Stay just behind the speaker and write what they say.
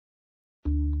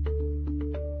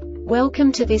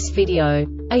Welcome to this video.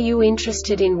 Are you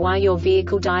interested in why your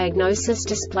vehicle diagnosis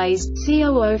displays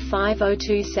S.r.o.the?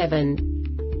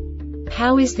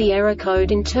 How is the error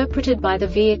code interpreted by the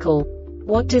vehicle?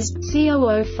 What does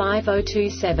S.r.o.the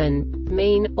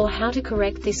mean, or how to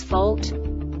correct this fault?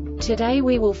 Today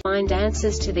we will find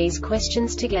answers to these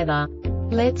questions together.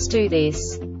 Let's do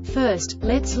this. First,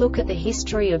 let's look at the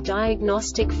history of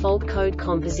diagnostic fault code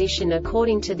composition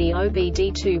according to the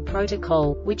OBD2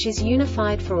 protocol, which is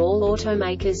unified for all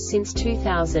automakers since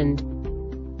 2000.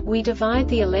 We divide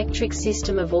the electric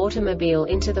system of automobile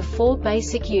into the four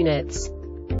basic units: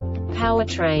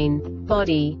 powertrain,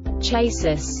 body,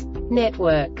 chassis,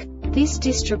 network. This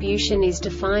distribution is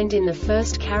defined in the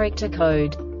first character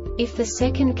code. If the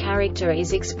second character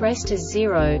is expressed as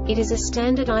 0, it is a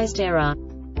standardized error.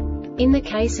 In the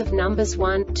case of numbers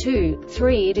 1, 2,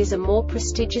 3, it is a more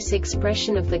prestigious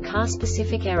expression of the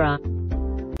car-specific error.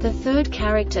 The third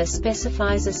character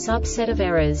specifies a subset of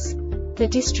errors. The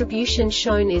distribution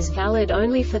shown is valid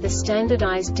only for the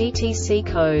standardized DTC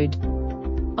code.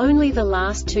 Only the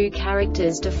last two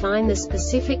characters define the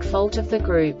specific fault of the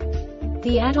group.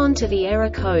 The add-on to the error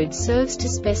code serves to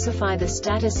specify the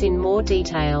status in more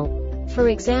detail. For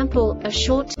example, a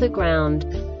short to the ground.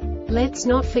 Let's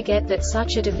not forget that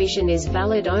such a division is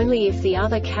valid only if the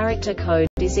other character code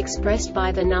is expressed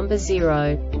by the number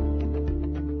 0.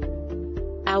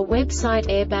 Our website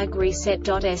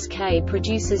airbagreset.sk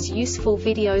produces useful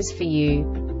videos for you.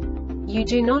 You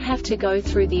do not have to go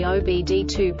through the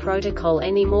OBD2 protocol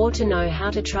anymore to know how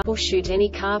to troubleshoot any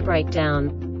car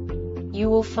breakdown. You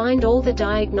will find all the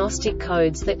diagnostic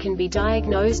codes that can be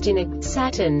diagnosed in a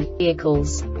Saturn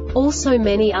vehicles. Also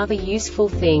many other useful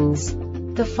things.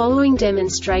 The following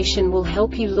demonstration will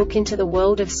help you look into the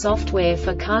world of software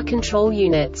for car control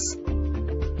units.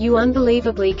 You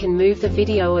unbelievably can move the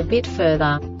video a bit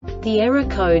further. The error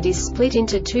code is split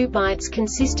into 2 bytes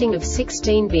consisting of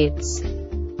 16 bits.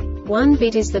 1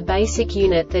 bit is the basic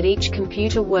unit that each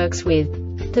computer works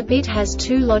with. The bit has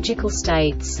 2 logical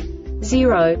states: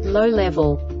 0, low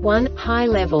level, 1, high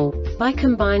level. By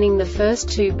combining the first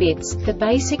 2 bits, the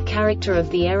basic character of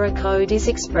the error code is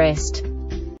expressed.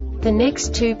 The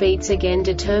next 2 beats again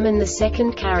determine the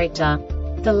second character.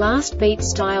 The last beat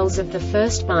styles of the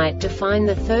first byte define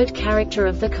the third character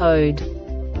of the code.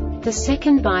 The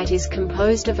second byte is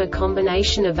composed of a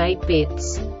combination of 8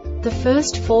 bits. The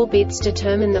first 4 bits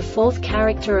determine the fourth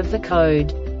character of the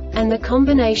code. And the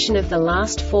combination of the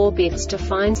last 4 bits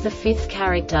defines the fifth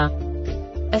character.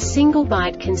 A single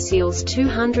byte conceals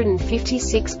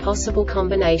 256 possible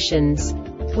combinations.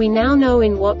 We now know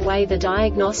in what way the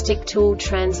diagnostic tool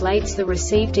translates the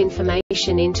received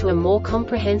information into a more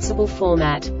comprehensible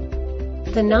format.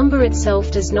 The number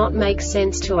itself does not make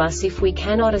sense to us if we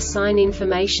cannot assign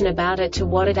information about it to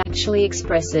what it actually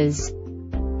expresses.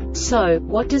 So,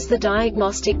 what does the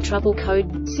Diagnostic Trouble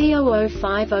Code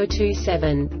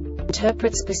S.r.o.the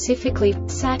interpret specifically for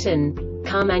Saturn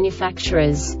car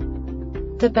manufacturers?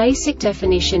 The basic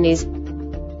definition is: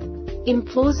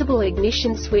 implausible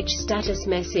ignition switch status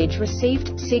message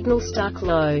received, signal stuck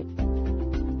low.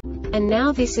 And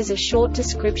now this is a short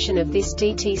description of this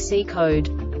DTC code.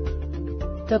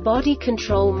 The body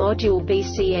control module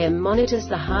BCM monitors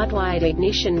the hardwired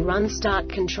ignition run start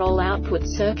control output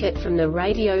circuit from the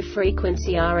radio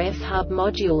frequency RF hub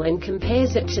module and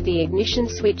compares it to the ignition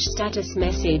switch status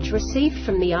message received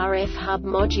from the RF hub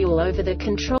module over the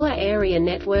controller area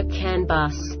network CAN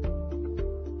bus.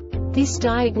 This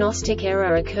diagnostic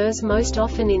error occurs most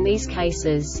often in these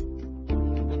cases: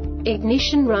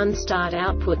 ignition run start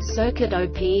output circuit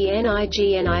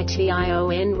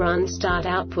OPENIGNITION run start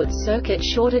output circuit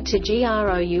shorted to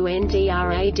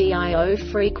GROUNDRADIO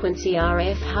frequency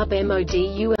RF hub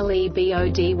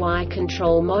MODULEBODY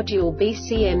control module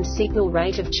BCM signal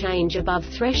rate of change above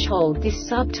threshold. This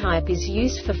subtype is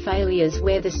used for failures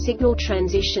where the signal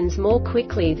transitions more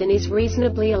quickly than is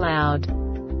reasonably allowed.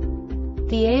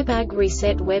 The Airbag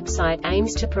Reset website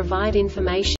aims to provide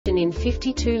information in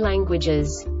 52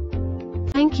 languages.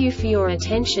 Thank you for your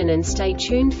attention and stay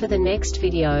tuned for the next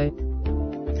video.